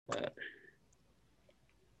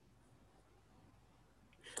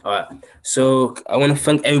All right. So I want to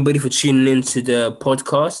thank everybody for tuning in to the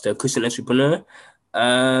podcast, the Christian Entrepreneur.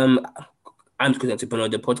 Um, I'm Christian Entrepreneur.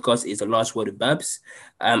 The podcast is The Last Word of Babs.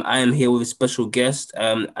 I am here with a special guest,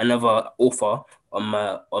 another author on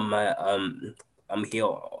my. I'm here.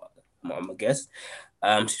 I'm a guest.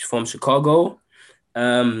 She's from Chicago,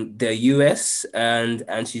 the US,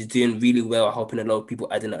 and she's doing really well, helping a lot of people,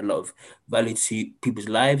 adding a lot of value to people's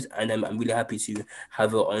lives. And I'm really happy to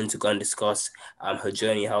have her on to go and discuss her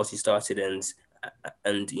journey, how she started, and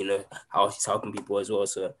how she's helping people as well.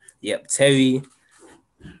 So yeah, Terry,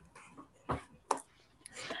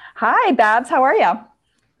 Hi, Babs. How are you?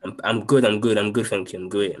 I'm good, I'm good, thank you, I'm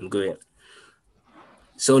great, I'm great.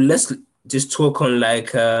 So let's just talk on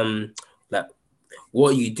like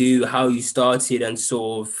what you do, how you started, and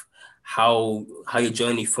sort of how your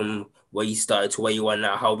journey from where you started to where you are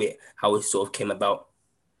now, how it sort of came about.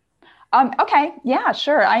 Okay, yeah,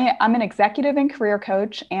 sure. I'm an executive and career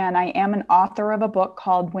coach, and I am an author of a book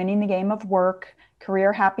called Winning the Game of Work: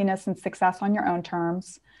 Career Happiness and Success on Your Own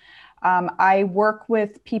Terms. I work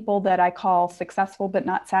with people that I call successful but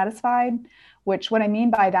not satisfied, which what I mean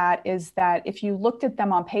by that is that if you looked at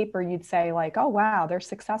them on paper, you'd say like, oh wow, they're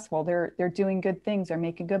successful, they're doing good things, they're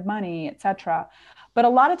making good money, etc. But a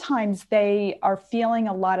lot of times they are feeling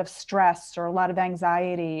a lot of stress or a lot of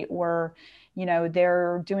anxiety, or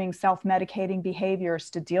they're doing self-medicating behaviors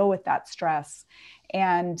to deal with that stress.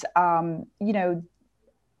 And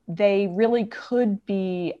they really could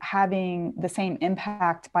be having the same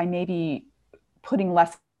impact by maybe putting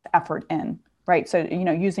less effort in, right? So,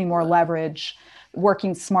 using more leverage,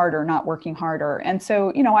 working smarter, not working harder. And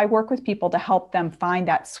so, I work with people to help them find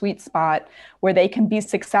that sweet spot where they can be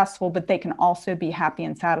successful, but they can also be happy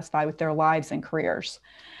and satisfied with their lives and careers.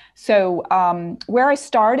 So, where I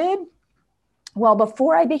started, well,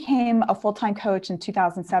 before I became a full time coach in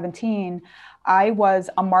 2017, I was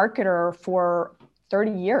a marketer for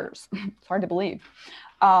 30 years. It's hard to believe.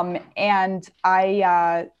 And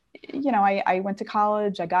I went to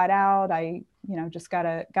college, I got out, I, just got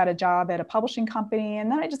a job at a publishing company. And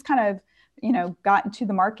then I just kind of, got into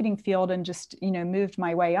the marketing field and just, moved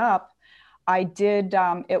my way up. I did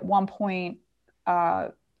at one point uh,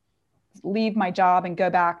 leave my job and go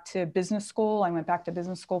back to business school. I went back to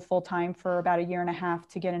business school full time for about a year and a half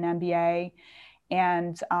to get an MBA,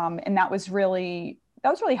 and that was really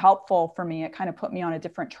helpful for me. It kind of put me on a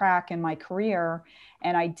different track in my career,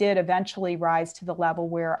 and I did eventually rise to the level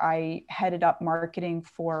where I headed up marketing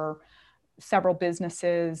for several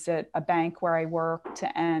businesses at a bank where I worked,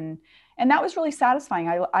 and that was really satisfying.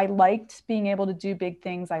 I liked being able to do big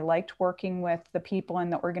things. I liked working with the people in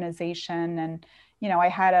the organization, and I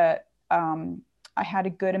had a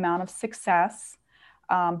good amount of success.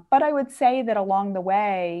 But I would say that along the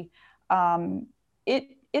way,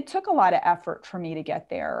 it took a lot of effort for me to get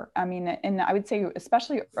there. I mean, and I would say,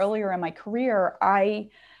 especially earlier in my career, I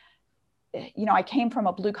came from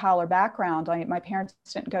a blue collar background. My parents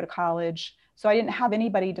didn't go to college, so I didn't have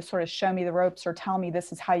anybody to sort of show me the ropes or tell me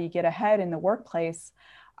this is how you get ahead in the workplace.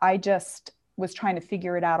 I just was trying to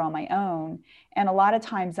figure it out on my own. And a lot of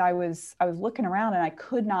times I was looking around and I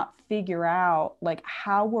could not figure out like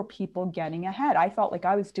how were people getting ahead. I felt like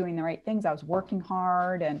I was doing the right things. I was working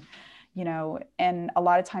hard, and a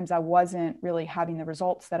lot of times I wasn't really having the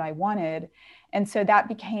results that I wanted. And so that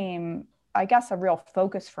became, I guess, a real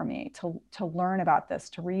focus for me to learn about this,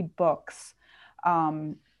 to read books.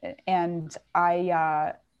 Um, and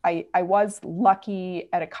I was lucky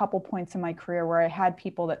at a couple points in my career where I had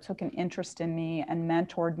people that took an interest in me and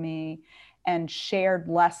mentored me and shared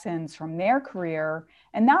lessons from their career.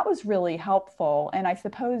 And that was really helpful. And I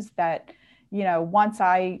suppose that, once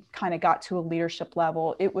I kind of got to a leadership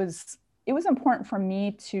level, it was important for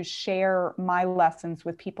me to share my lessons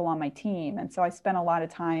with people on my team. And so I spent a lot of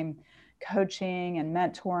time coaching and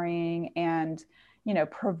mentoring and,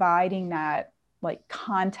 providing that like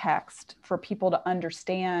context for people to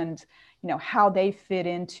understand, how they fit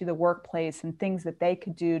into the workplace and things that they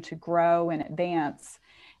could do to grow and advance.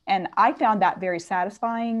 And I found that very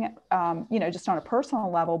satisfying, just on a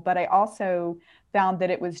personal level. But I also found that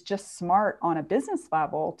it was just smart on a business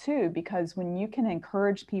level too, because when you can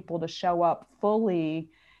encourage people to show up fully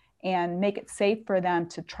and make it safe for them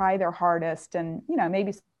to try their hardest and,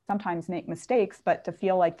 maybe sometimes make mistakes, but to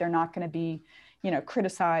feel like they're not going to be,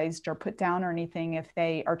 criticized or put down or anything if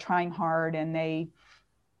they are trying hard and they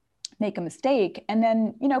make a mistake. And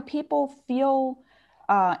then, people feel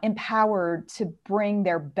empowered to bring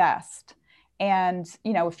their best. And,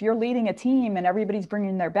 if you're leading a team and everybody's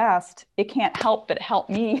bringing their best, it can't help but help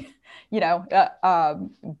me,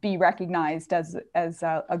 be recognized as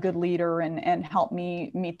a good leader, and help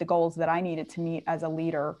me meet the goals that I needed to meet as a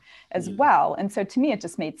leader as Yeah. well. And so to me, it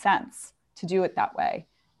just made sense to do it that way.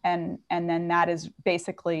 And then that is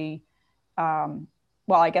basically, well,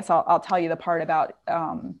 I guess I'll tell you the part about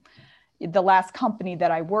the last company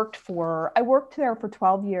that I worked for. I worked there for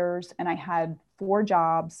 12 years and I had 4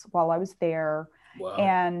 jobs while I was there. Wow.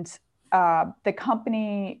 And the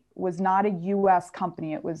company was not a US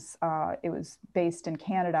company. It was based in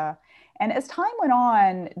Canada. And as time went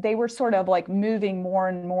on, they were sort of like moving more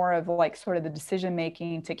and more of like sort of the decision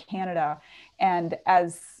making to Canada. And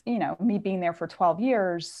as me being there for 12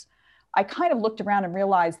 years, I kind of looked around and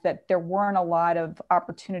realized that there weren't a lot of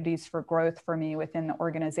opportunities for growth for me within the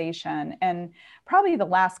organization. And probably the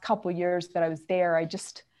last couple of years that I was there,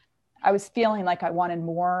 I was feeling like I wanted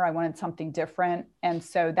more. I wanted something different. And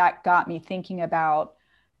so that got me thinking about,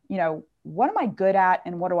 what am I good at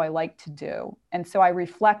and what do I like to do? And so I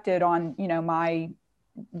reflected on, my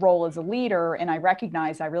role as a leader, and I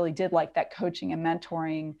recognized I really did like that coaching and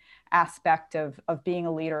mentoring aspect of being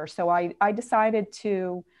a leader. So I decided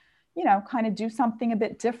to, kind of do something a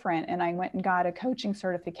bit different. And I went and got a coaching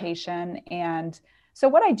certification. And so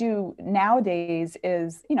what I do nowadays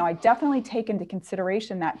is, I definitely take into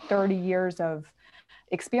consideration that 30 years of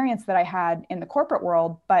experience that I had in the corporate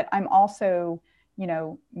world, but I'm also,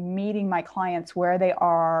 meeting my clients where they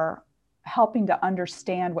are, helping to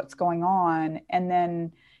understand what's going on, and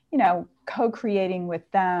then, co-creating with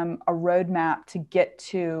them a roadmap to get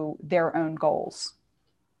to their own goals.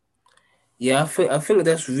 Yeah, I think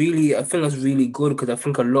that's really good because I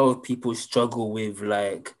think a lot of people struggle with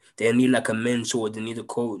like they need like a mentor, they need a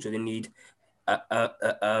coach, or they need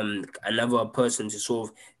another person to sort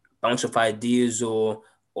of bounce off ideas or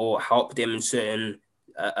help them in certain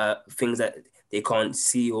things that they can't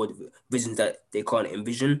see or visions that they can't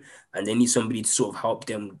envision, and they need somebody to sort of help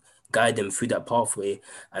them guide them through that pathway.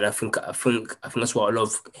 And I think that's what a lot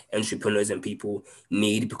of entrepreneurs and people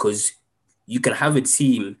need because you can have a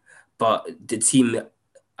team, but the team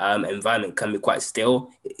environment can be quite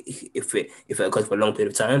stale if it occurs for a long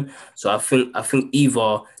period of time. So I think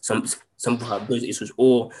either some people have those issues,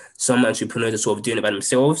 or some entrepreneurs are sort of doing it by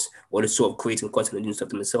themselves, or they're sort of creating content and doing stuff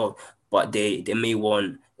themselves, but they may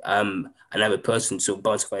want another person to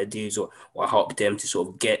bounce off ideas or help them to sort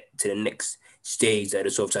of get to the next stage that they're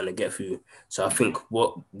sort of trying to get through. So I think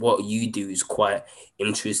what you do is quite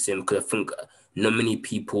interesting because I think not many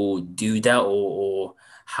people do that or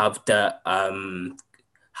have that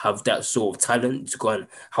sort of talent to go and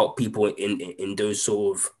help people in those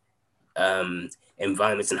sort of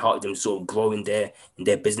environments and help them sort of grow in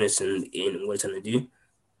their business and in what they're trying to do.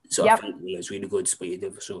 So I Yep. think it's really good to put you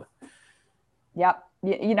there for sure. Yep.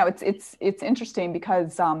 It's interesting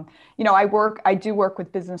because, I do work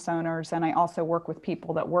with business owners, and I also work with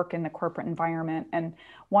people that work in the corporate environment. And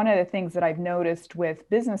one of the things that I've noticed with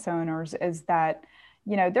business owners is that,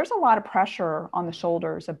 there's a lot of pressure on the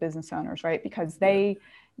shoulders of business owners, right? Because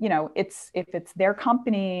Yeah, if it's their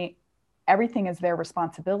company, everything is their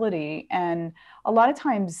responsibility. And a lot of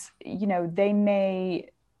times, they may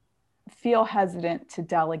feel hesitant to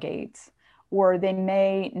delegate, or they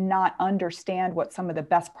may not understand what some of the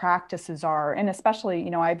best practices are. And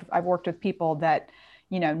especially, I've worked with people that,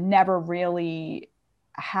 never really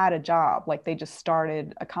had a job, like they just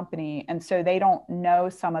started a company. And so they don't know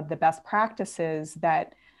some of the best practices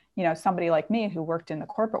that, somebody like me who worked in the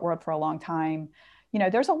corporate world for a long time,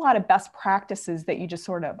 there's a lot of best practices that you just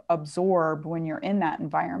sort of absorb when you're in that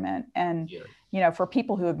environment. And, yeah, for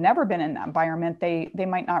people who have never been in that environment, they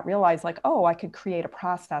might not realize like, oh, I could create a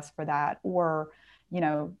process for that. Or,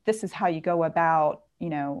 this is how you go about,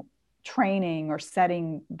 training or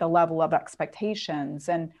setting the level of expectations.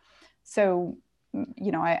 And so,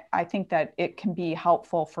 I think that it can be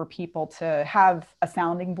helpful for people to have a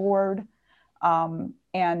sounding board.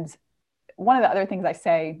 And one of the other things I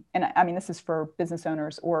say, and I mean, this is for business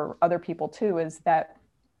owners or other people too, is that,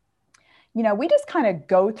 we just kind of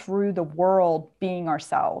go through the world being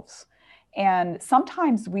ourselves. And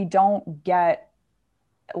sometimes we don't get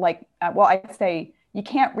like, well, I say you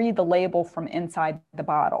can't read the label from inside the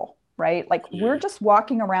bottle, right? Like we're yeah, just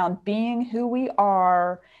walking around being who we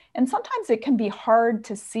are. And sometimes it can be hard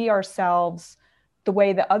to see ourselves the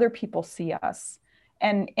way that other people see us.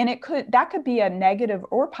 And that could be a negative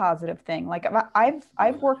or positive thing. Like I've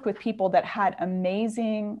yeah, worked with people that had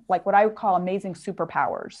amazing, like what I would call amazing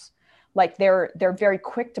superpowers. Like they're very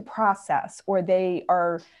quick to process, or they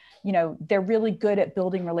are, they're really good at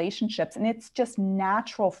building relationships, and it's just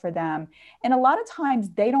natural for them. And a lot of times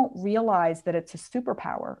they don't realize that it's a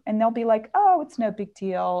superpower, and they'll be like, oh, it's no big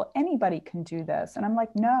deal, anybody can do this. And I'm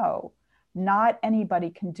like, no, not anybody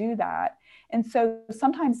can do that. And so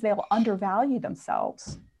sometimes they'll undervalue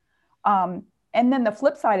themselves. And then the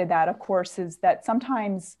flip side of that, of course, is that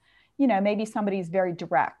sometimes, maybe somebody's very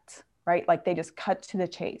direct, right? Like they just cut to the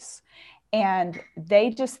chase. And they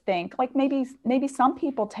just think, like, maybe some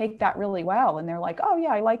people take that really well, and they're like, oh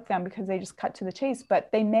yeah, I like them because they just cut to the chase. But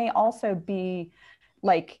they may also be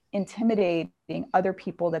like intimidating other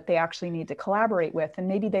people that they actually need to collaborate with, and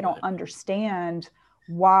maybe they don't Right. understand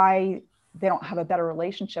why they don't have a better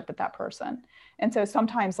relationship with that person. And so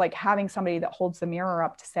sometimes, like, having somebody that holds the mirror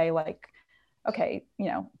up to say, like, okay,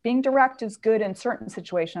 being direct is good in certain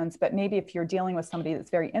situations, but maybe if you're dealing with somebody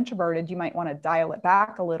that's very introverted, you might want to dial it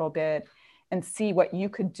back a little bit and see what you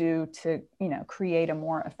could do to, create a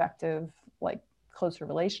more effective, like, closer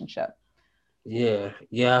relationship. Yeah.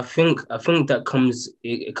 I think that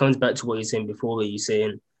it comes back to what you're saying before, where you're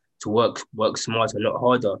saying to work smarter, not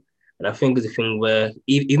harder. And I think it's a thing where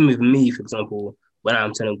even with me, for example, when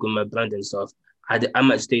I'm trying to grow my brand and stuff,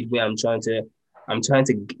 I'm at a stage where I'm trying to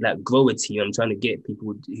like grow a team. I'm trying to get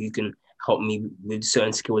people who can help me with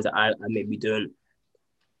certain skills that I may be doing.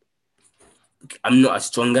 I'm not as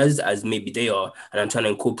strong as maybe they are, and I'm trying to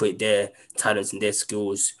incorporate their talents and their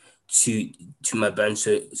skills to to my brand,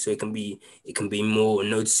 so it can be more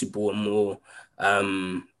noticeable and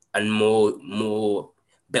more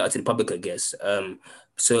better to the public, I guess.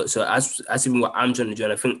 So as even what I'm trying to do,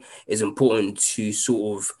 and I think it's important to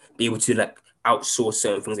sort of be able to like outsource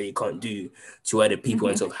certain things that you can't do to other people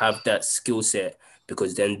and Mm-hmm. sort of have that skill set,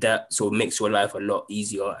 because then that sort of makes your life a lot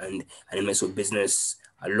easier, and it makes your business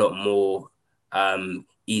a lot more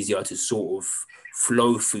easier to sort of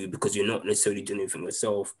flow through, because you're not necessarily doing anything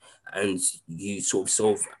yourself, and you sort of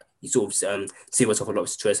save yourself a lot of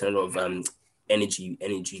stress and a lot of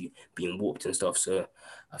energy being warped and stuff. So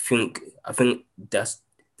I think that's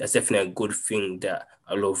definitely a good thing that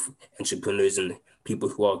a lot of entrepreneurs and people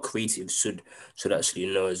who are creative should actually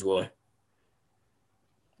know as well.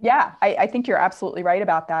 Yeah, I think you're absolutely right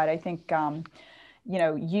about that. I think,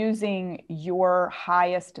 using your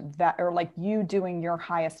or like you doing your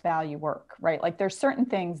highest value work, right? Like there's certain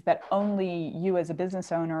things that only you as a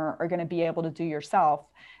business owner are going to be able to do yourself.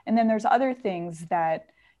 And then there's other things that,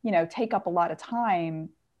 take up a lot of time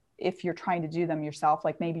if you're trying to do them yourself,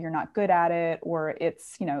 like maybe you're not good at it, or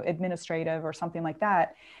it's, administrative or something like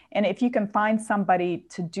that. And if you can find somebody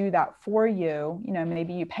to do that for you,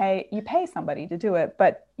 maybe you pay somebody to do it,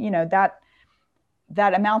 but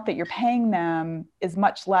that amount that you're paying them is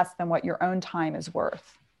much less than what your own time is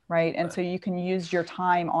worth, right? And so you can use your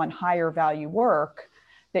time on higher value work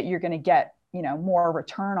that you're going to get, more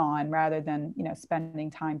return on, rather than,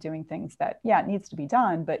 spending time doing things that, yeah, it needs to be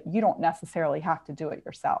done, but you don't necessarily have to do it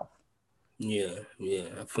yourself. Yeah,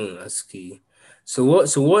 I think that's key. So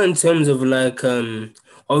what in terms of like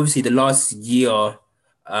obviously the last year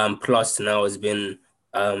plus now has been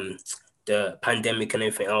the pandemic and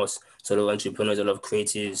everything else. So a lot of entrepreneurs, a lot of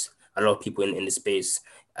creatives, a lot of people in the space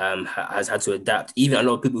has had to adapt. Even a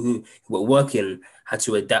lot of people who were working had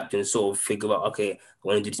to adapt and sort of figure out, okay, I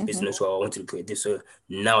want to do this Mm-hmm. business, or I want to create this. So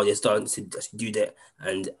now they're starting to actually do that,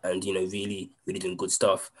 and really doing good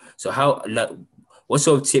stuff. So how, like, what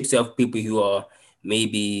sort of tips do you have for people who are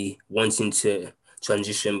maybe wanting to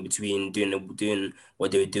transition between doing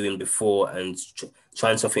what they were doing before and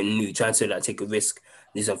trying something new, trying to like take a risk,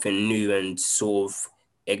 do something new, and sort of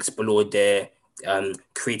explore their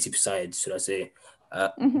creative side, should I say?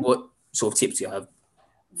 Mm-hmm. What sort of tips do you have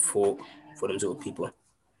for for them sort of people?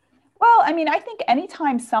 Well, I mean, I think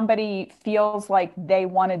anytime somebody feels like they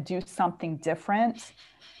want to do something different,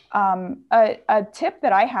 a tip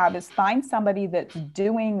that I have is find somebody that's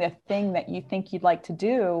doing the thing that you think you'd like to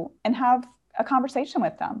do, and have a conversation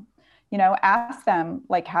with them. Ask them,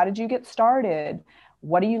 like, how did you get started?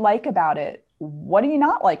 What do you like about it? What do you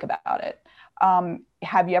not like about it?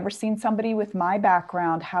 Have you ever seen somebody with my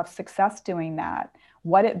background have success doing that?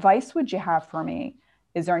 What advice would you have for me?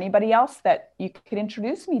 Is there anybody else that you could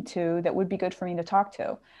introduce me to that would be good for me to talk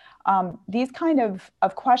to? These kind of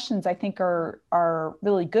questions, I think, are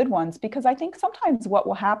really good ones, because I think sometimes what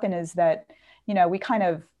will happen is that, we kind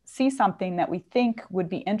of see something that we think would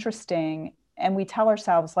be interesting, and we tell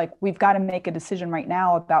ourselves, like, we've got to make a decision right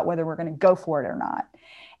now about whether we're going to go for it or not.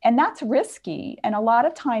 And that's risky. And a lot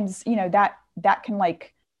of times, that can,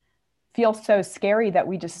 like, feel so scary that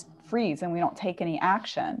we just freeze and we don't take any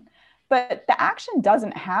action. But the action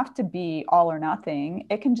doesn't have to be all or nothing.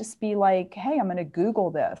 It can just be like, hey, I'm going to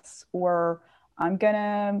Google this, or I'm going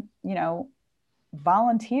to,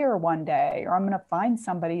 volunteer one day, or I'm going to find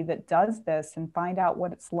somebody that does this and find out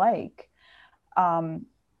what it's like. Um,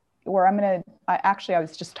 or I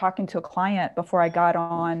was just talking to a client before I got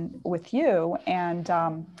on with you, and,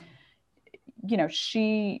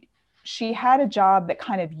 she had a job that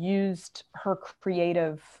kind of used her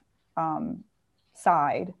creative um,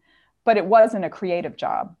 side, but it wasn't a creative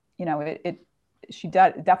job.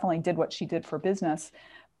 Definitely did what she did for business,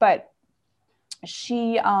 but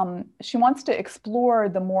she wants to explore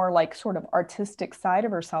the more like sort of artistic side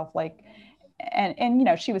of herself, like,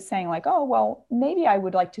 and she was saying like, oh well, maybe I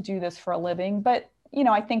would like to do this for a living, but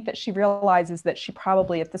I think that she realizes that she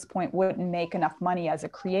probably at this point wouldn't make enough money as a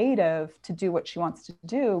creative to do what she wants to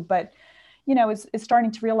do, but is starting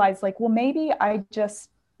to realize like, well, maybe I just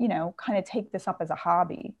kind of take this up as a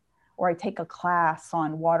hobby, or I take a class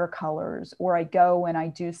on watercolors, or I go and I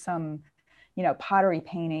do some pottery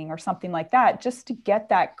painting or something like that, just to get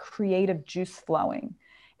that creative juice flowing.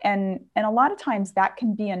 And a lot of times that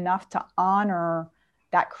can be enough to honor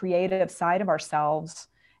that creative side of ourselves.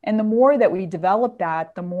 And the more that we develop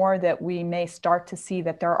that, the more that we may start to see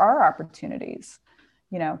that there are opportunities,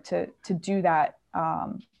 to do that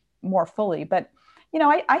more fully. But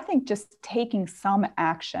I think just taking some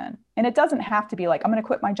action, and it doesn't have to be like, I'm going to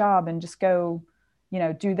quit my job and just go,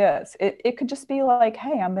 do this. It could just be like,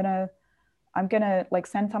 hey, I'm gonna like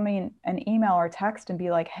send somebody an email or text and be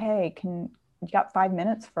like, hey, can you got 5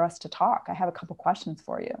 minutes for us to talk? I have a couple questions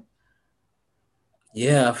for you.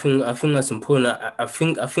 Yeah, I think that's important. I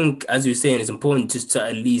think as you're saying, it's important just to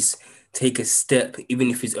at least take a step, even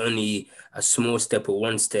if it's only a small step or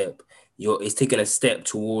one step. It's taking a step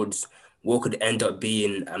towards what could end up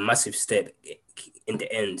being a massive step in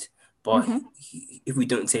the end. But Mm-hmm. if we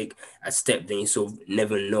don't take a step, then you sort of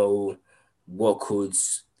never know what could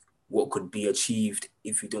what could be achieved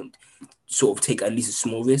if you don't sort of take at least a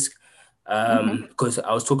small risk. Mm-hmm. Because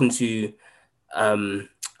I was talking to um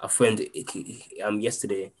a friend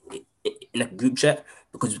yesterday in a group chat,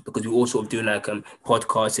 because we all sort of doing like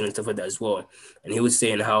podcasting and stuff like that as well, and he was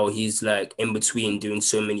saying how he's like in between doing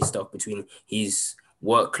so many stuff between his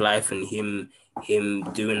work life and him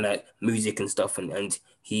doing like music and stuff, and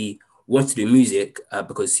he wants to do music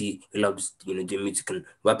because he loves doing music and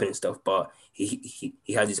rapping and stuff, but he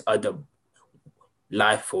has this other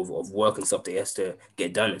life of work and stuff that he has to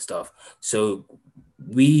get done and stuff. So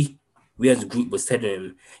we we as a group was telling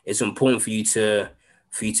him it's important for you to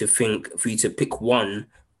pick one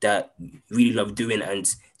that you really love doing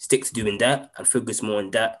and stick to doing that and focus more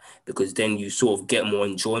on that, because then you sort of get more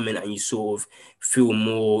enjoyment and you sort of feel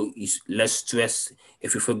less stress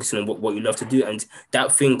if you're focusing on what you love to do, and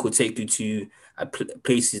that thing could take you to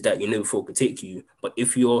places that you never thought could take you. But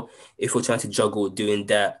if you're trying to juggle doing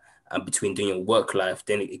that and between doing your work life,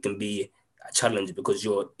 then it can be a challenge because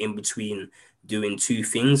you're in between doing two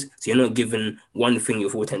things. So you're not giving one thing your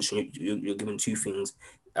full attention. You're giving two things.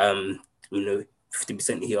 Um,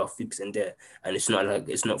 50% here, 50% there, and it's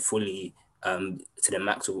not fully to the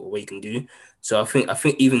max of what you can do. So I think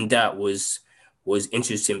even that was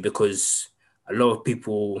interesting because a lot of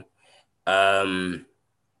people um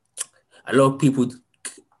a lot of people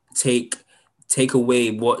take take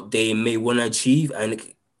away what they may want to achieve, and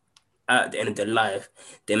at the end of their life,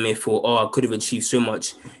 they may feel, oh, I could have achieved so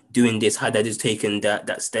much doing this had I just taken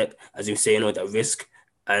that step, as you say, that risk,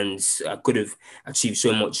 and I could have achieved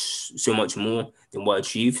so much more than what I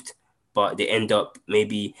achieved. But they end up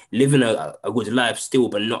maybe living a good life still,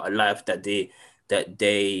 but not a life that they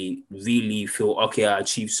really feel, okay, I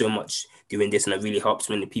achieved so much doing this and I really helped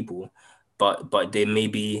so many people. But they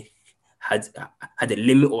maybe had had a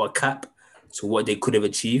limit or a cap to what they could have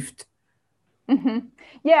achieved. Mm-hmm.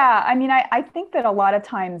 Yeah, I mean, I think that a lot of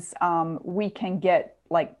times we can get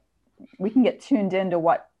tuned into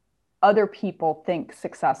what other people think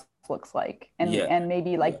success looks like, and Yeah. and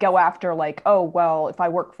maybe Yeah. like go after like, oh well, if I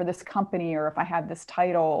work for this company or if I have this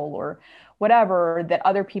title or whatever, that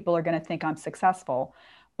other people are going to think I'm successful.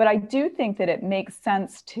 But I do think that it makes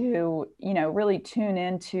sense to really tune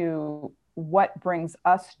into what brings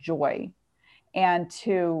us joy, and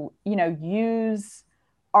to use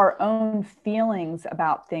our own feelings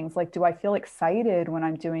about things, like, do I feel excited when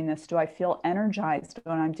I'm doing this, do I feel energized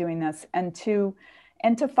when I'm doing this, and to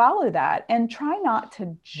follow that, and try not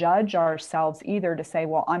to judge ourselves either, to say,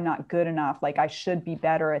 well, I'm not good enough, like I should be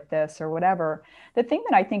better at this or whatever. The thing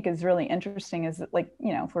that I think is really interesting is that, like,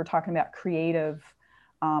 if we're talking about creative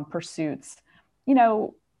pursuits, you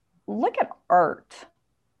know look at art.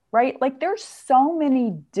 right? Like there's so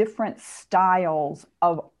many different styles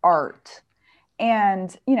of art.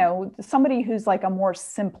 And, somebody who's like a more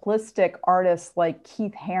simplistic artist like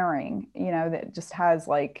Keith Haring, that just has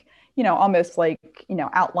like, almost like,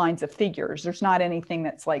 outlines of figures. There's not anything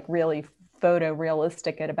that's like really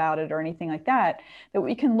photorealistic about it or anything like that, that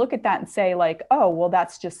we can look at that and say like, oh, well,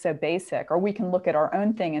 that's just so basic. Or we can look at our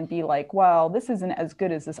own thing and be like, well, this isn't as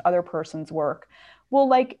good as this other person's work. Well,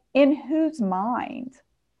 like in whose mind,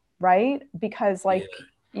 right? Because Yeah,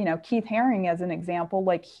 like, Keith Haring as an example,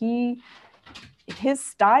 like his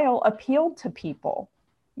style appealed to people,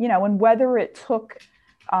 and whether it took,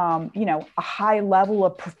 a high level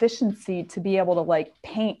of proficiency to be able to like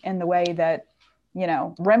paint in the way that,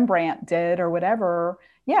 Rembrandt did or whatever.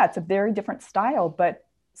 Yeah, it's a very different style, but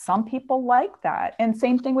some people like that. And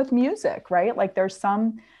same thing with music, right? Like there's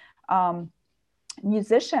some um,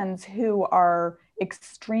 musicians who are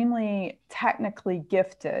extremely technically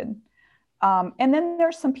gifted. And then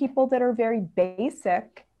there's some people that are very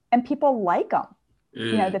basic and people like them,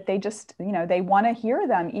 mm, that they just, they want to hear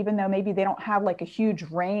them, even though maybe they don't have like a huge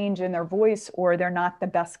range in their voice or they're not the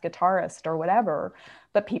best guitarist or whatever,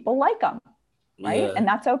 but people like them, right? yeah, And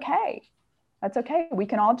that's okay. That's okay. We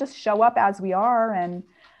can all just show up as we are. And,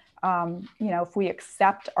 if we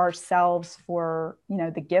accept ourselves for,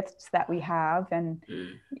 the gifts that we have. And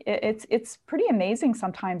mm, it's pretty amazing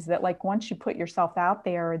sometimes that like once you put yourself out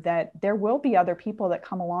there, that there will be other people that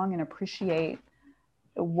come along and appreciate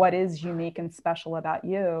what is unique and special about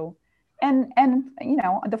you. And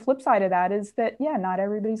the flip side of that is that, yeah, not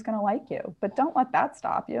everybody's going to like you, but don't let that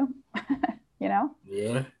stop you. you know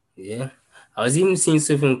yeah, yeah. I was even seeing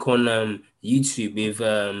something on YouTube with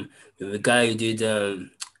a guy who did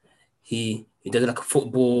he does like a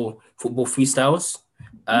football freestyles.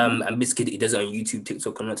 mm-hmm. And basically he does it on YouTube,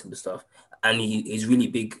 TikTok, and that type of stuff. And he's really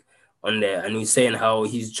big on there. And he's saying how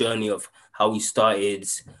his journey of how he started,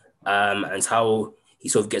 and how he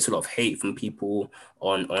sort of gets a lot of hate from people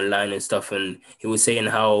on online and stuff. And he was saying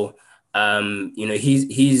how um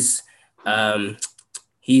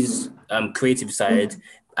creative side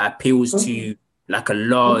appeals to like a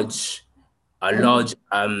large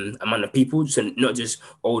amount of people, so not just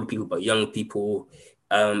old people but young people,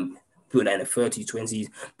 people like in the 30s, 20s.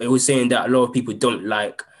 But he was saying that a lot of people don't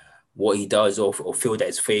like what he does, or feel that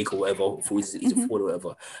it's fake or whatever, or feel he's a Mm-hmm. fraud or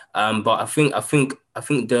whatever. But I think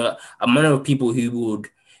the amount of people who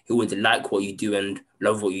would like what you do and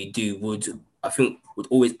love what you do would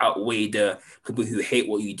always outweigh the people who hate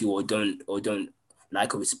what you do, or don't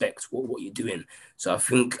like or respect what you're doing. So I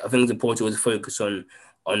think it's important to always focus on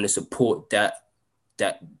the support that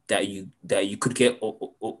you could get,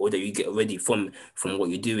 or that you get already from what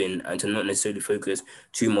you're doing, and to not necessarily focus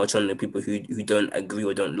too much on the people who don't agree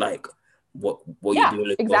or don't like what you're Yeah,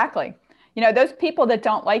 doing as well. exactly. Those people that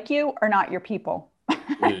don't like you are not your people.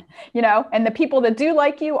 Mm, And the people that do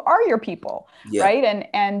like you are your people, yeah. right?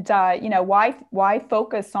 And why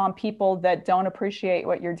focus on people that don't appreciate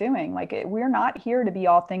what you're doing? Like we're not here to be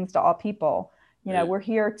all things to all people. Mm, We're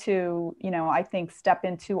here to, I think, step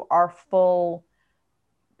into our full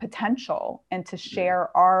potential and to mm,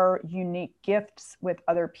 share our unique gifts with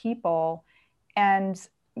other people. And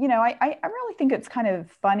I really think it's kind of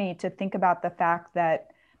funny to think about the fact that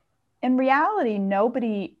in reality,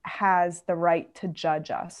 nobody has the right to judge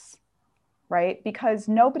us, right? Because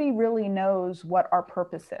nobody really knows what our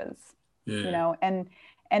purpose is, mm, and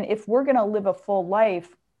if we're going to live a full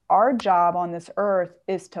life, our job on this earth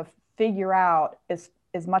is to figure out as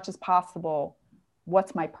much as possible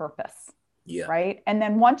what's my purpose, yeah. right? And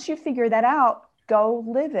then once you figure that out, go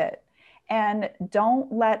live it, and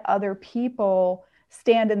don't let other people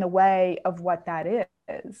stand in the way of what that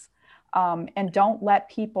is. And don't let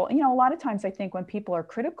people, a lot of times I think when people are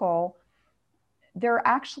critical, they're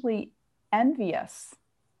actually envious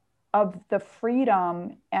of the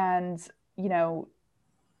freedom and, you know,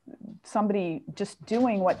 somebody just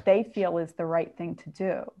doing what they feel is the right thing to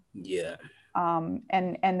do. Yeah.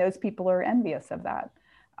 And those people are envious of that.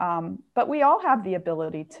 But we all have the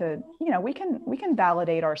ability to, we can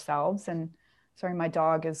validate ourselves. And sorry, my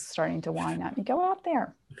dog is starting to whine at me. Go out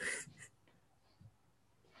there.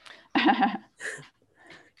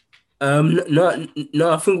 No,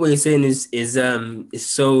 no. I think what you're saying is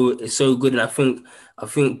so good, and I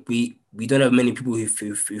think we don't have many people who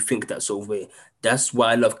think that sort of way. That's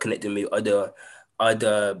why I love connecting with other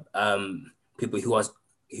people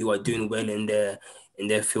who are doing well in their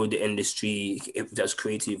field, the industry, if that's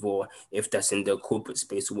creative or if that's in the corporate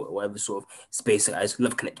space, or whatever sort of space. I just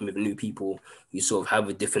love connecting with new people who sort of have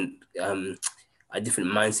a different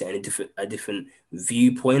mindset and a different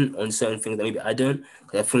viewpoint on certain things that maybe I don't.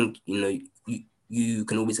 Because I think you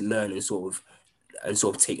can always learn and sort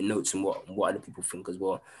of take notes on what other people think as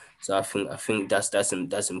well. So I think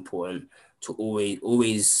that's important to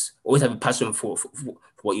always have a passion for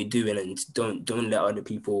what you're doing, and don't let other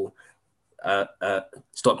people uh, uh,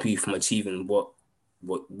 stop you from achieving what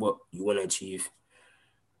you want to achieve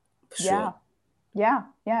for sure. Yeah.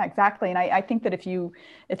 Yeah, exactly. And I think that if you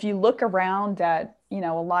look around at, a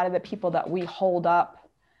lot of the people that we hold up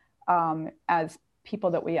as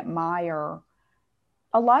people that we admire,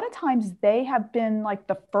 a lot of times they have been like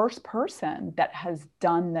the first person that has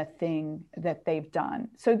done the thing that they've done.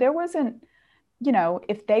 So there wasn't,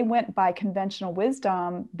 if they went by conventional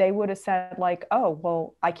wisdom, they would have said like, oh,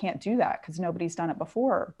 well, I can't do that because nobody's done it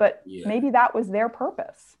before. But Yeah, maybe that was their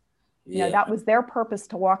purpose. yeah, That was their purpose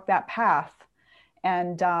to walk that path.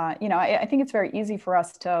 And, I think it's very easy for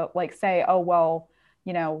us to like say, oh, well,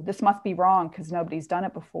 this must be wrong because nobody's done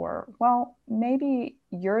it before. Well, maybe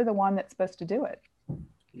you're the one that's supposed to do it.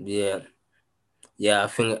 yeah, yeah. I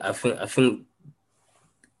think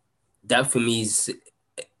that for me is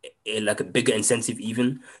like a bigger incentive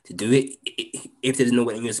even to do it. If there's no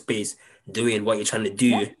one in your space doing what you're trying to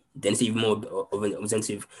Yeah. do, then it's even more of an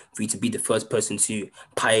incentive for you to be the first person to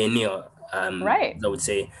pioneer. Right. I would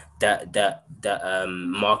say that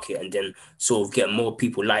market, and then sort of get more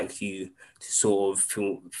people like you to sort of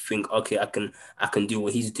think, okay, I can do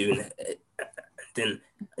what he's doing. Then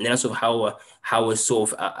and then that's sort of how a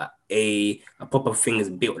sort of a proper thing is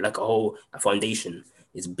built, like a foundation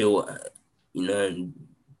is built, and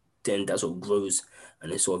then that sort of grows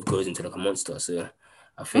and it sort of grows into like a monster. So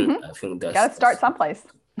Mm-hmm. I think Got to start that's someplace.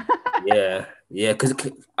 yeah, yeah. Because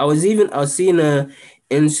I was seeing a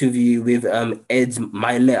interview with Ed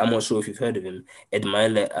Milet. I'm not sure if you've heard of him, Ed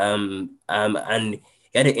Milet. And he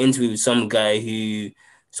had an interview with some guy who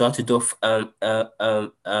started off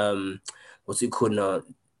what's it called now?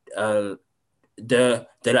 Um, the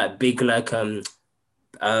like big like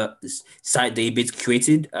site they basically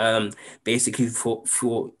created basically for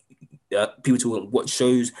people to watch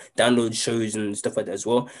shows, download shows and stuff like that as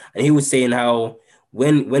well. And he was saying how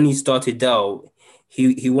when he started out,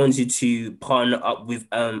 he wanted to partner up with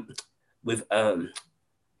like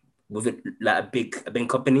a big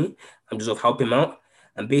company and just sort of help him out.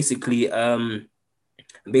 And basically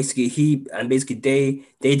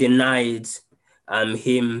they denied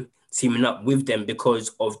him teaming up with them because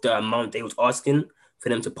of the amount they was asking for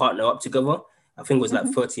them to partner up together. I think it was like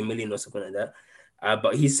Mm-hmm. 30 million or something like that.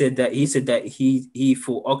 But he said that he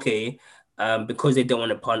thought, okay, because they don't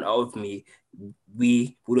want to partner up with me,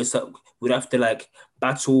 we would have to like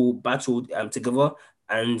battle together,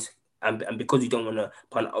 and and because you don't want to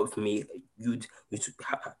partner up with me, you'd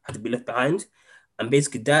have to be left behind. And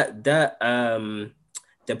basically the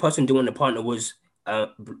person doing the partner uh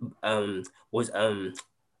um was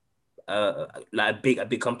like a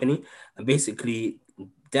big company, and basically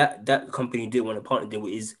that company didn't want to partner them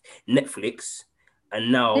with is Netflix.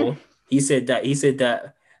 And now he said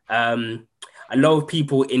that um a lot of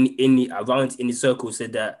people in the circle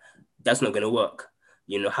said that that's not going to work,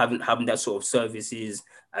 having that sort of services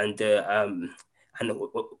and and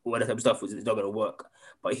all that type of stuff is not going to work.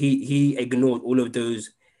 But he ignored all of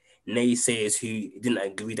those naysayers who didn't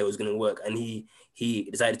agree that it was going to work, and he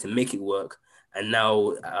decided to make it work. And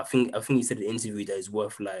now I think he said in the interview that it's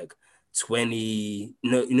worth like 20,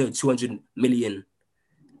 200 million,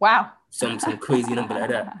 Wow. some crazy number like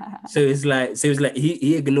that. So it's like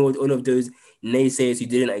he ignored all of those naysayers who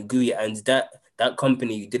didn't agree, and that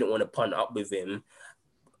company who didn't want to partner up with him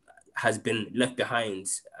has been left behind,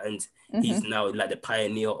 and he's Mm-hmm. now like the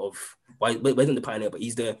pioneer of, well, he wasn't the pioneer, but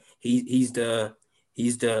he's the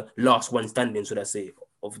last one standing, so that's say,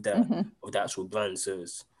 of that Mm-hmm. of the actual brand. So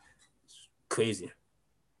it's crazy.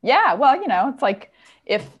 Yeah, well, it's like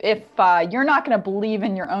if you're not going to believe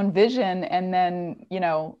in your own vision, and then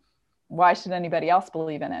why should anybody else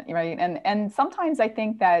believe in it, right? And sometimes I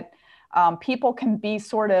think that people can be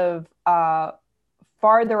sort of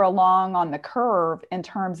farther along on the curve in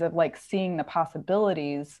terms of like seeing the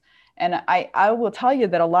possibilities. And I will tell you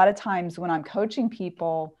that a lot of times when I'm coaching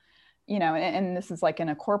people, and this is like in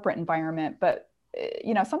a corporate environment, but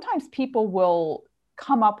sometimes people will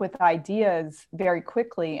come up with ideas very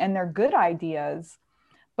quickly and they're good ideas,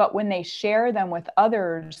 but when they share them with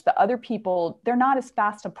others, the other people, they're not as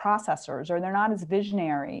fast of processors or they're not as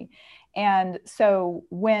visionary. And so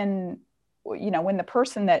when the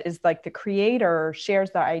person that is like the creator shares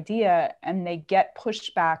the idea and they get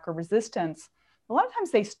pushback or resistance, a lot of times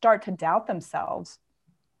they start to doubt themselves.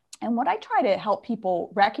 And what I try to help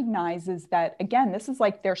people recognize is that, again, this is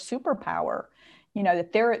like their superpower.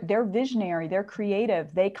 that they're visionary, they're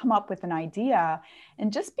creative, they come up with an idea.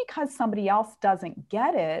 And just because somebody else doesn't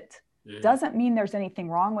get it Mm. doesn't mean there's anything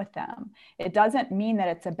wrong with them. It doesn't mean that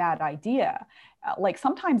it's a bad idea. Like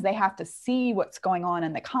sometimes they have to see what's going on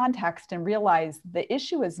in the context and realize the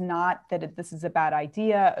issue is not that this is a bad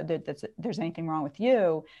idea, that there's anything wrong with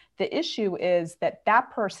you. The issue is that that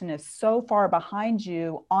person is so far behind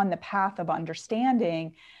you on the path of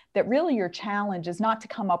understanding that really your challenge is not to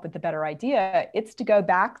come up with a better idea. It's to go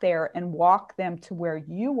back there and walk them to where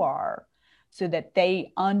you are so that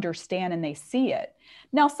they understand and they see it.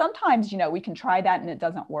 Now, sometimes, we can try that and it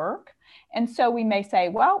doesn't work. And so we may say,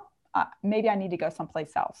 well, maybe I need to go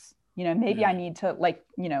someplace else. Maybe I Mm. need to, like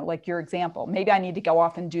your example, maybe I need to go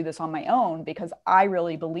off and do this on my own because I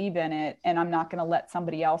really believe in it. And I'm not going to let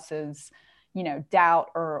somebody else's, doubt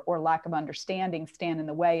or lack of understanding stand in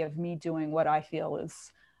the way of me doing what I feel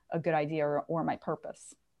is a good idea or my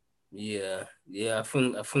purpose. Yeah, yeah. I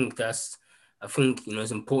think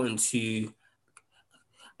it's important to.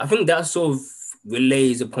 I think that sort of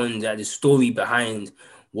relays upon that the story behind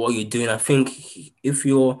what you're doing. I think if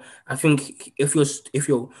your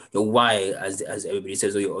why, as everybody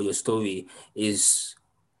says, or your story is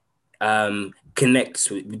connects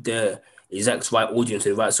with the exact right audience,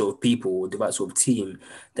 the right sort of people, the right sort of team,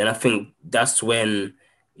 then I think that's when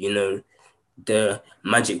you know the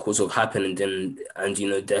magic will sort of happen, and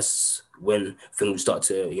that's when things start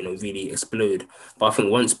to really explode. But I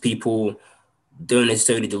think once people don't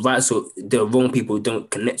necessarily the wrong people don't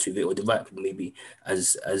connect with it, or the right people maybe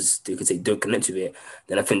as they could say don't connect with it,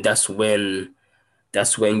 then I think that's when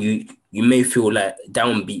you may feel like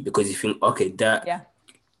downbeat because you think, okay, Yeah.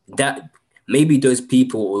 that maybe those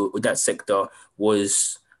people, or that sector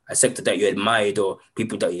was a sector that you admired, or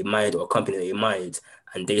people that you admired, or a company that you admired,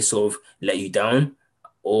 and they sort of let you down,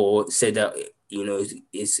 or said that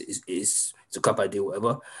it's a crap idea,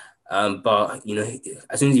 whatever. But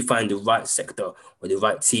as soon as you find the right sector or the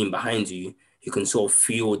right team behind you, you can sort of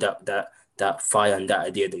feel that fire and that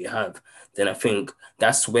idea that you have. Then I think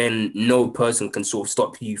that's when no person can sort of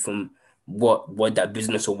stop you from what that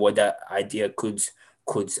business or what that idea could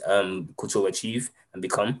sort of achieve and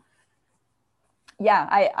become. Yeah,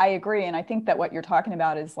 I agree. And I think that what you're talking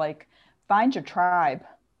about is like find your tribe,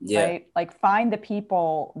 Yeah. right? Like find the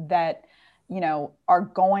people that, are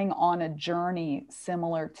going on a journey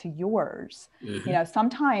similar to yours. Hmm.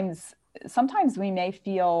 Sometimes we may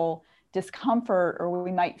feel discomfort or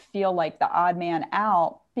we might feel like the odd man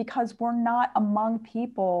out because we're not among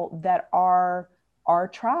people that are our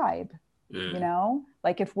tribe. Mm.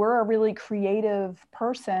 Like if we're a really creative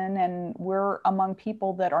person and we're among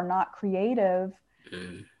people that are not creative,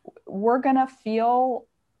 Mm. we're going to feel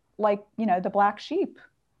like, the black sheep,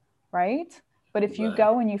 right? But if you Right.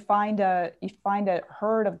 go and you find a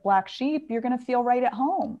herd of black sheep, you're going to feel right at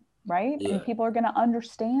home, right? And Yeah. people are going to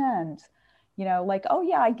understand, like, oh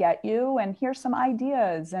yeah, I get you and here's some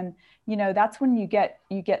ideas. And that's when you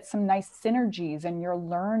get some nice synergies and you're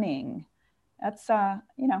learning. That's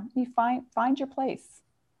you find your place.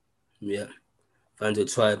 Yeah. Find your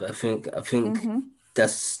tribe. I think Mhm.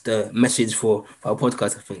 that's the message for our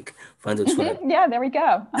podcast. I think find your tribe. Mhm. Yeah, there we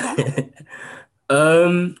go. Uh-huh.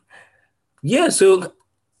 um. Yeah. So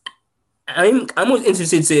I'm most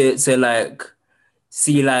interested to like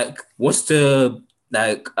see like what's the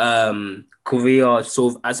like career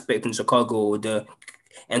sort of aspect in Chicago, the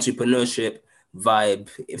entrepreneurship vibe,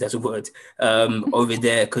 if that's a word, over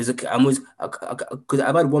there. Because because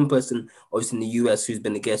I've had one person obviously in the US who's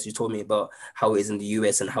been a guest who told me about how it is in the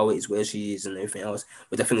US and how it is where she is and everything else.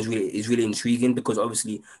 But I think is really intriguing because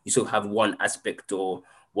obviously you sort of have one aspect or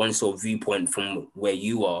one sort of viewpoint from where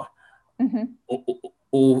you are, Mhm.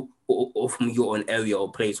 or from your own area or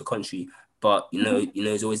place or country. But Mhm.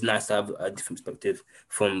 it's always nice to have a different perspective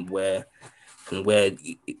from where where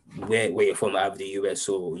you're from, out of the US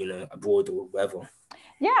or abroad or wherever.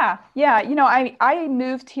 Yeah, yeah. I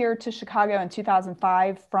moved here to Chicago in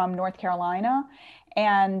 2005 from North Carolina,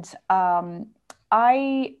 and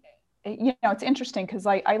I, it's interesting because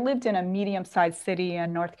I lived in a medium-sized city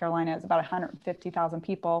in North Carolina. It's about 150,000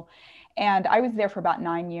 people, and I was there for about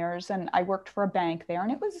 9 years, and I worked for a bank there,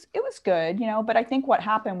 and it was good, But I think what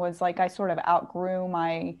happened was like I sort of outgrew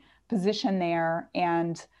my position there,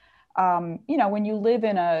 and when you live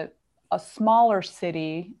in a smaller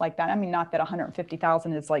city like that. I mean, not that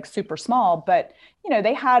 150,000 is like super small, but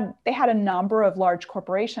they had a number of large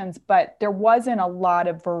corporations, but there wasn't a lot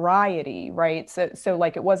of variety, right? So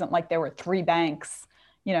like it wasn't like there were three banks,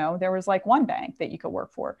 there was like one bank that you could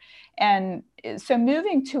work for. And so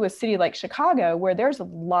moving to a city like Chicago, where there's a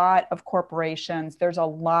lot of corporations, there's a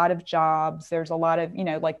lot of jobs, there's a lot of,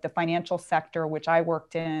 like the financial sector, which I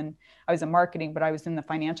worked in. I was in marketing, but I was in the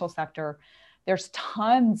financial sector. There's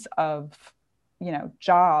tons of,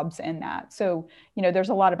 jobs in that. So, there's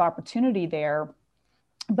a lot of opportunity there.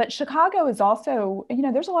 But Chicago is also,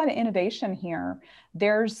 there's a lot of innovation here.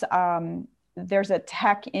 There's there's a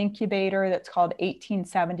tech incubator that's called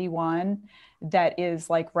 1871 that is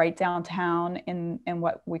like right downtown in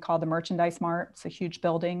what we call the Merchandise Mart. It's a huge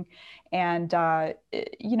building, and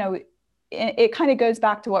it kind of goes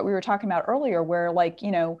back to what we were talking about earlier, where like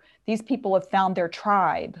these people have found their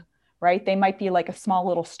tribe, right? They might be like a small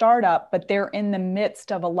little startup, but they're in the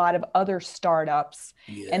midst of a lot of other startups,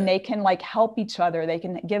 and Yeah. they can like help each other. They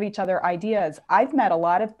can give each other ideas. I've met a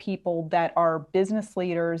lot of people that are business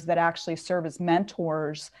leaders that actually serve as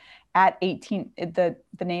mentors at 18.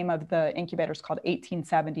 The name of the incubator is called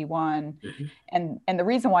 1871. Hmm. And the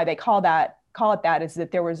reason why they call it that is that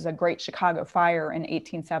there was a great Chicago fire in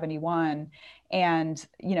 1871, and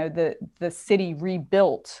the city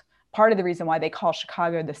rebuilt. Part of the reason why they call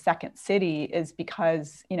Chicago the second city is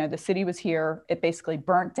because the city was here, it basically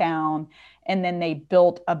burnt down, and then they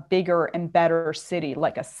built a bigger and better city,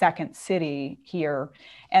 like a second city here.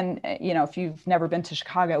 And if you've never been to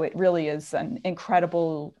Chicago, it really is an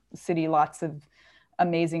incredible city, lots of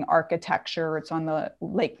amazing architecture. It's on the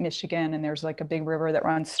Lake Michigan, and there's like a big river that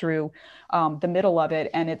runs through the middle of it.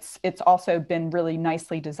 And it's also been really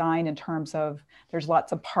nicely designed in terms of there's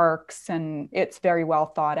lots of parks, and it's very well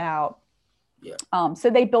thought out. Yeah. So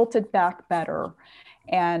they built it back better.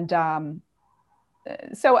 And yeah,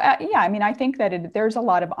 I mean, I think that there's a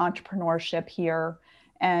lot of entrepreneurship here.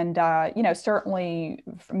 And certainly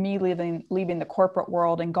for me leaving the corporate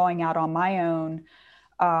world and going out on my own,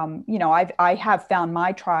 I have found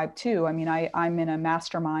my tribe too. I mean, I'm in a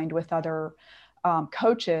mastermind with other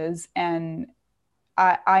coaches, and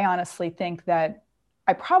I honestly think that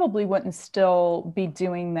I probably wouldn't still be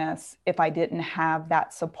doing this if I didn't have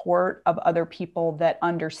that support of other people that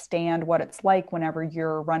understand what it's like whenever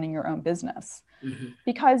you're running your own business. Hmm.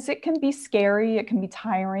 Because it can be scary, it can be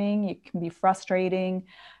tiring, it can be frustrating,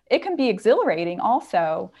 it can be exhilarating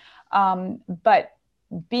also. But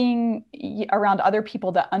being around other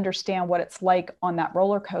people that understand what it's like on that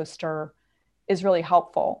roller coaster is really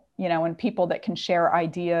helpful, and people that can share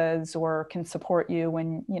ideas or can support you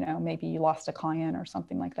when, maybe you lost a client or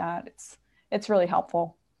something like that. It's really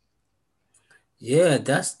helpful. Yeah,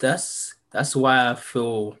 that's why I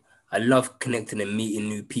feel I love connecting and meeting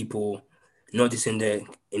new people, not just in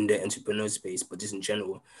the entrepreneur space, but just in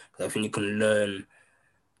general. 'Cause I think you can learn,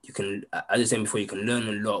 as I was saying before, you can learn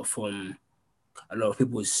a lot from a lot of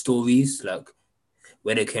people's stories, like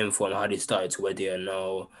where they came from, how they started to where they are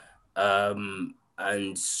now,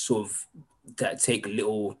 and sort of that take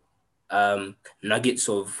little nuggets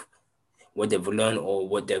of what they've learned or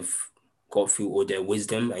what they've got through or their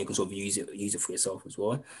wisdom, and you can sort of use it for yourself as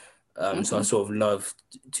well. So I Mm-hmm. sort of love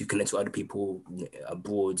to connect with other people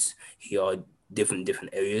abroad here, different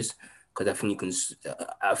areas, because I think you can.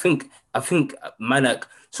 I think my like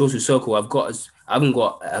social circle. I haven't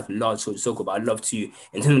got a large social circle, but I love to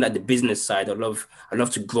in terms of like the business side. I love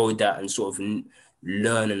to grow that and sort of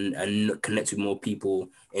learn and connect with more people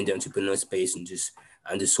in the entrepreneur space and just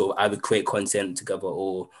sort of either create content together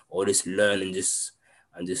or just learn and just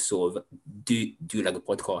sort of do like a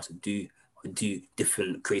podcast or do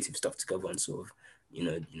different creative stuff together and sort of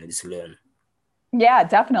just learn. Yeah,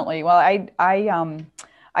 definitely. Well,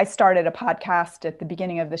 I started a podcast at the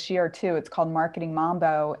beginning of this year too. It's called Marketing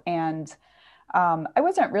Mambo, and I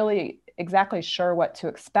wasn't really exactly sure what to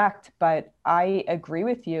expect, but I agree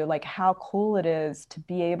with you. Like how cool it is to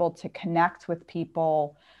be able to connect with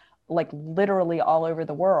people, like literally all over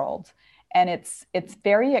the world, and it's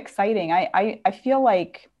very exciting. I feel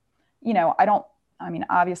like, I don't. I mean,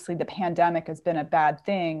 obviously, the pandemic has been a bad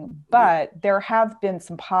thing, Yeah. but there have been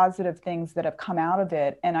some positive things that have come out of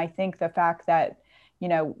it. And I think the fact that,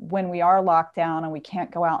 when we are locked down and we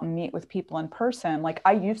can't go out and meet with people in person, like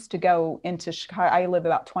I used to go into Chicago. I live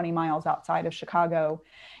about 20 miles outside of Chicago,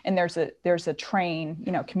 and there's a train,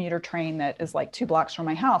 commuter train that is like 2 blocks from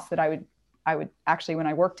my house that I would actually, when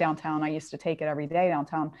I worked downtown, I used to take it every day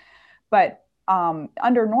downtown. But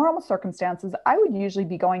under normal circumstances, I would usually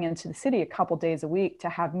be going into the city a couple days a week to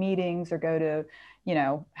have meetings or go to,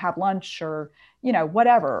 have lunch or,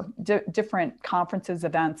 whatever, different conferences,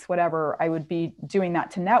 events, whatever. I would be doing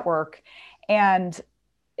that to network. And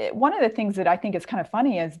one of the things that I think is kind of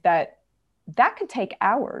funny is that that could take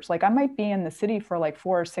hours. Like I might be in the city for like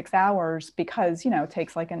 4 or 6 hours because, it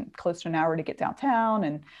takes like close to an hour to get downtown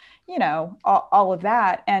and, all of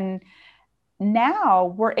that. And now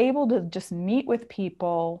we're able to just meet with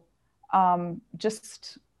people.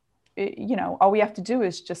 Just, all we have to do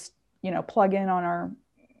is just, plug in on our,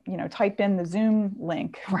 type in the Zoom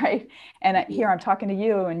link, right? And Yeah. here I'm talking to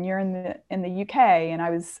you, and you're in the UK, and I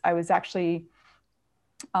was actually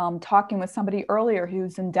talking with somebody earlier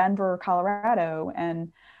who's in Denver, Colorado,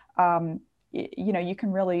 and you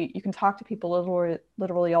can talk to people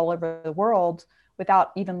literally all over the world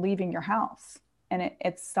without even leaving your house, and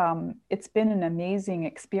it's been an amazing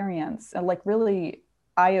experience, and like really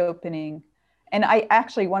eye opening. And I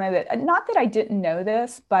actually wanted to, not that I didn't know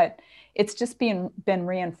this, but it's just been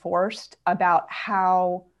reinforced about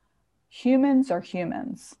how humans are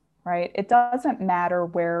humans, right? It doesn't matter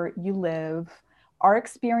where you live. Our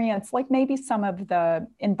experience, like maybe some of the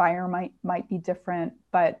environment might be different,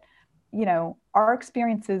 but our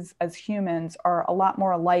experiences as humans are a lot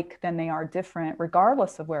more alike than they are different,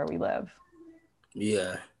 regardless of where we live.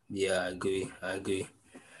 Yeah, yeah, I agree. I agree.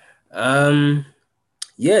 Um,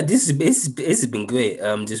 yeah, this has been great.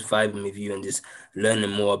 Just vibing with you and just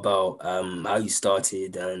learning more about how you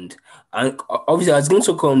started and obviously I was going to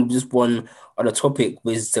talk on just one other topic,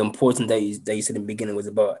 was the important that you said in the beginning was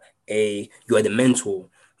about you had a mentor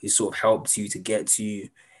who sort of helped you to get to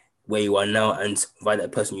where you are now and find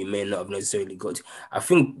that person you may not have necessarily got to. I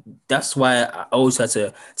think that's why I always have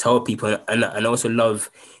to tell people, and I also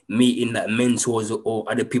love meeting like mentors or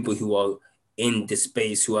other people who are in the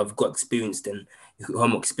space who have got experience than who are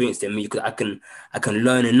more experienced than me, because I can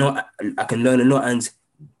learn a lot. I can learn a lot, and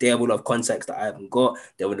they will have contacts that I haven't got.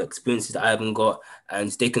 They will have experiences that I haven't got,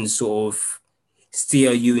 and they can sort of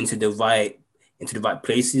steer you into the right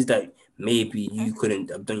places that maybe you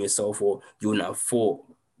couldn't have done yourself, or you wouldn't have thought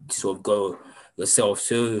to sort of go yourself.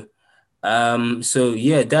 So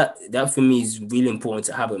yeah, that for me is really important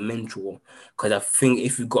to have a mentor, because I think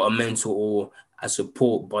if you've got a mentor or a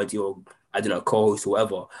support body, or I don't know, co-host or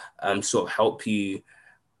whatever, sort of help you,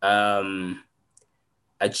 um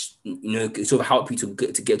sort of help you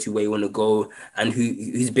to get to where you want to go, and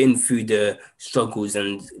who's been through the struggles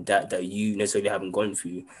and that you necessarily haven't gone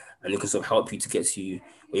through, and it can sort of help you to get to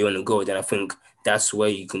where you want to go. Then I think that's where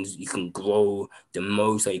you can grow the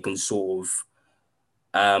most. That you can sort of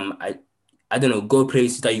I don't know, go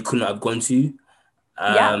places that you couldn't have gone to.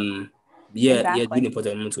 Yeah, Um, yeah, yeah, exactly. really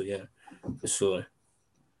important mental, yeah, for sure,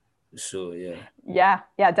 yeah, Yeah,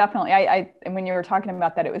 yeah, definitely. And when you were talking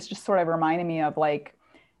about that, it was just sort of reminding me of like,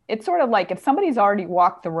 it's sort of like if somebody's already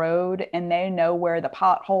walked the road and they know where the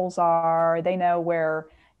potholes are, they know where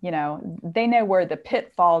the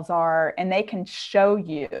pitfalls are, and they can show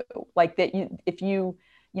you like that.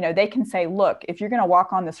 If they can say, look, if you're going to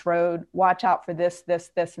walk on this road, watch out for this,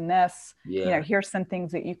 and this. yeah, Here's some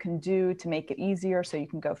things that you can do to make it easier so you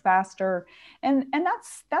can go faster, and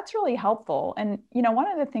that's really helpful. And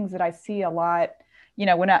one of the things that I see a lot,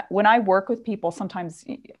 when I work with people, sometimes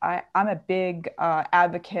I'm a big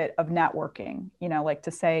advocate of networking, like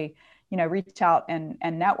to say, reach out and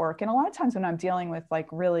network. And a lot of times when I'm dealing with like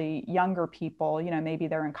really younger people, maybe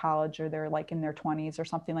they're in college or they're like in their 20s or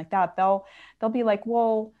something like that, they'll be like,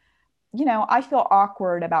 well, I feel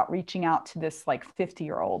awkward about reaching out to this like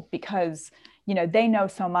 50-year-old because, they know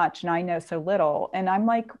so much and I know so little. And I'm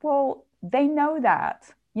like, well, they know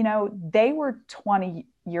that, they were 20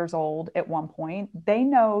 years old at one point. They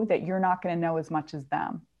know that you're not going to know as much as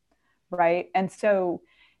them. Right. And so,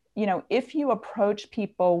 if you approach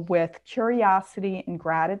people with curiosity and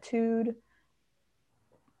gratitude,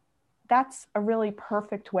 that's a really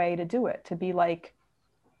perfect way to do it, to be like,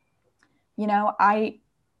 I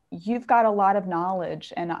you've got a lot of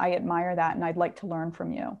knowledge and I admire that and I'd like to learn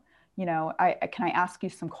from you. Can I ask you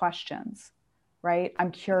some questions? Right? I'm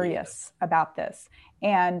yeah, curious about this.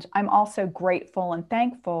 And I'm also grateful and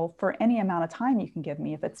thankful for any amount of time you can give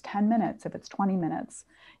me, if it's 10 minutes, if it's 20 minutes,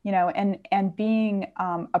 and being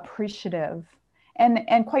appreciative.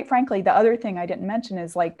 And quite frankly, the other thing I didn't mention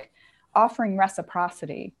is like offering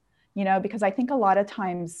reciprocity, because I think a lot of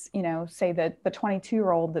times, say that the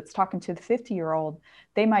 22-year-old that's talking to the 50-year-old,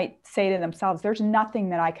 they might say to themselves, there's nothing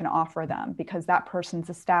that I can offer them because that person's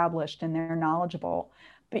established and they're knowledgeable.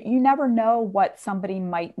 But you never know what somebody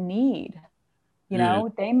might need.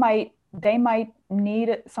 mm, They might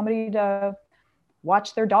need somebody to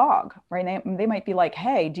watch their dog, right? They might be like,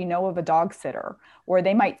 hey, do you know of a dog sitter? Or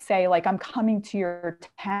they might say, like, I'm coming to your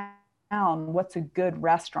town. What's a good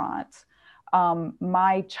restaurant?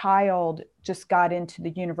 My child just got into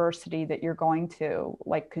the university that you're going to.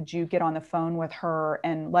 Like, could you get on the phone with her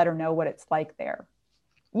and let her know what it's like there?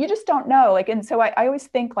 you just don't know. Like, and so I always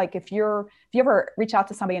think like if you ever reach out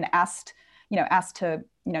to somebody and asked to,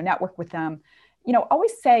 network with them,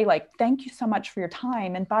 always say like, thank you so much for your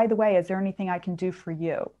time. And by the way, is there anything I can do for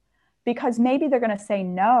you? Because maybe they're going to say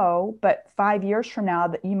no, but 5 years from now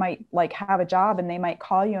that you might like have a job and they might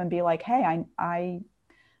call you and be like, hey,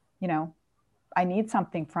 you know, I need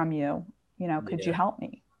something from you. Could you Yeah, help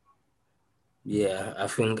me? yeah. I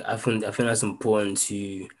think that's important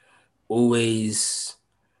to always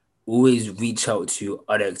always reach out to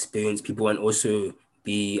other experienced people and also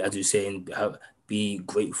be, as you say, and be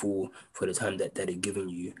grateful for the time that they're giving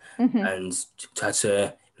you, Mm-hmm. and try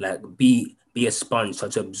to like be a sponge, try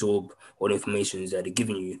to absorb all the information that they're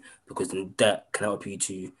giving you, because then that can help you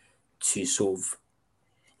to sort of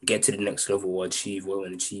get to the next level or achieve what you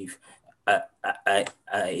want to achieve at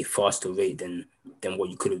a faster rate than what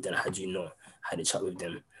you could have done had you not had a chat with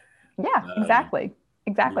them. Yeah, Um, exactly.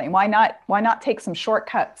 Exactly. And why not take some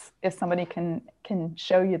shortcuts if somebody can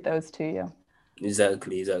show you those to you?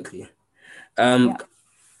 exactly, exactly. Um, Yeah.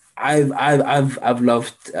 I've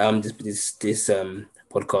loved this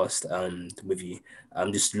podcast with you.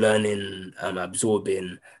 I'm just learning,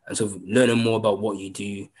 absorbing, and sort of learning more about what you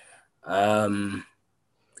do. Um,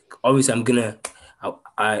 obviously,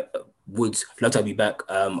 I would love to have you back.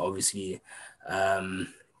 Obviously, um,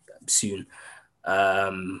 soon.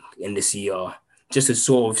 In this year, just to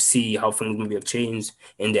sort of see how things maybe have changed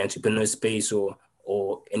in the entrepreneur space, or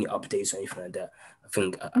any updates or anything like that. I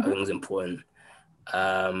Mhm. think it's important.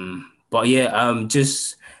 But yeah,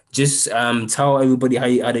 just tell everybody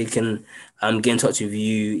how they can get in touch with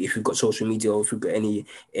you, if you've got social media, or if you've got any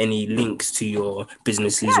links to your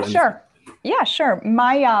businesses Yeah, or anything. sure. Yeah, sure.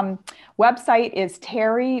 My website is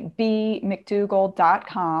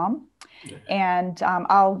terrybmcdougall.com. And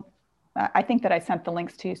I think that I sent the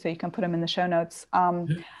links to you so you can put them in the show notes.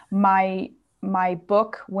 My, my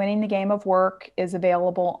book, Winning the Game of Work, is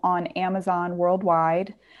available on Amazon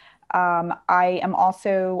worldwide. I am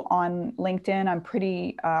also on LinkedIn. I'm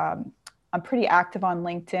pretty active on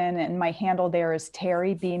LinkedIn, and my handle there is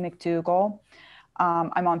Terry B. McDougall.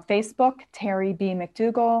 I'm on Facebook, Terry B.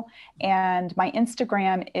 McDougall, and my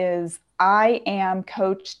Instagram is I am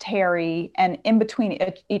Coach Terry, and in between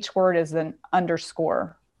each word is an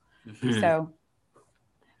underscore. Mhm. So,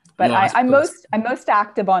 but No, that's I'm most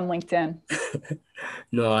active on LinkedIn.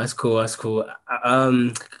 no, that's cool. That's cool.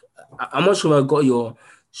 I'm not sure if I got your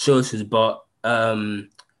socials, but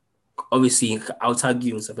obviously I'll tag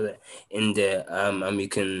you and stuff like that in there, and we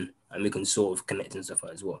can sort of connect and stuff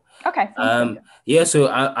as well. Okay, sounds good. Yeah, so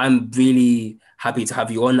I'm really happy to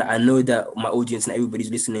have you on. I know that my audience and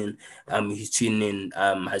everybody's listening, who's tuning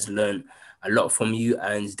in, has learned a lot from you,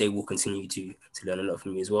 and they will continue to learn a lot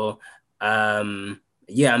from you as well.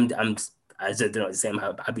 Yeah, I'm as I said, the same.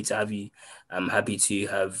 I'm happy to have you. I'm happy to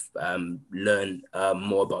have learned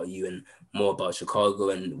more about you and more about Chicago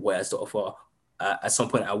and what it has to offer. At some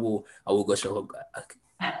point, I will go Chicago.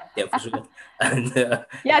 Yeah, for sure. And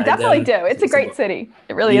Yeah, and definitely do. It's a so, great city.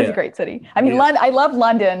 It really is a yeah, great city. I mean, yeah. I love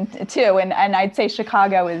London too, and I'd say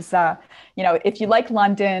Chicago is, if you like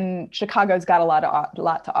London, Chicago's got a lot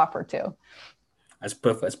to offer too. That's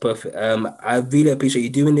perfect. That's perfect. I really appreciate you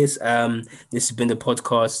doing this. This has been the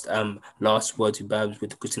podcast. Last word to Babs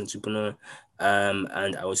with the Christian Entrepreneur.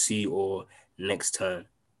 And I will see you all next time.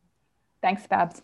 Thanks, Babs.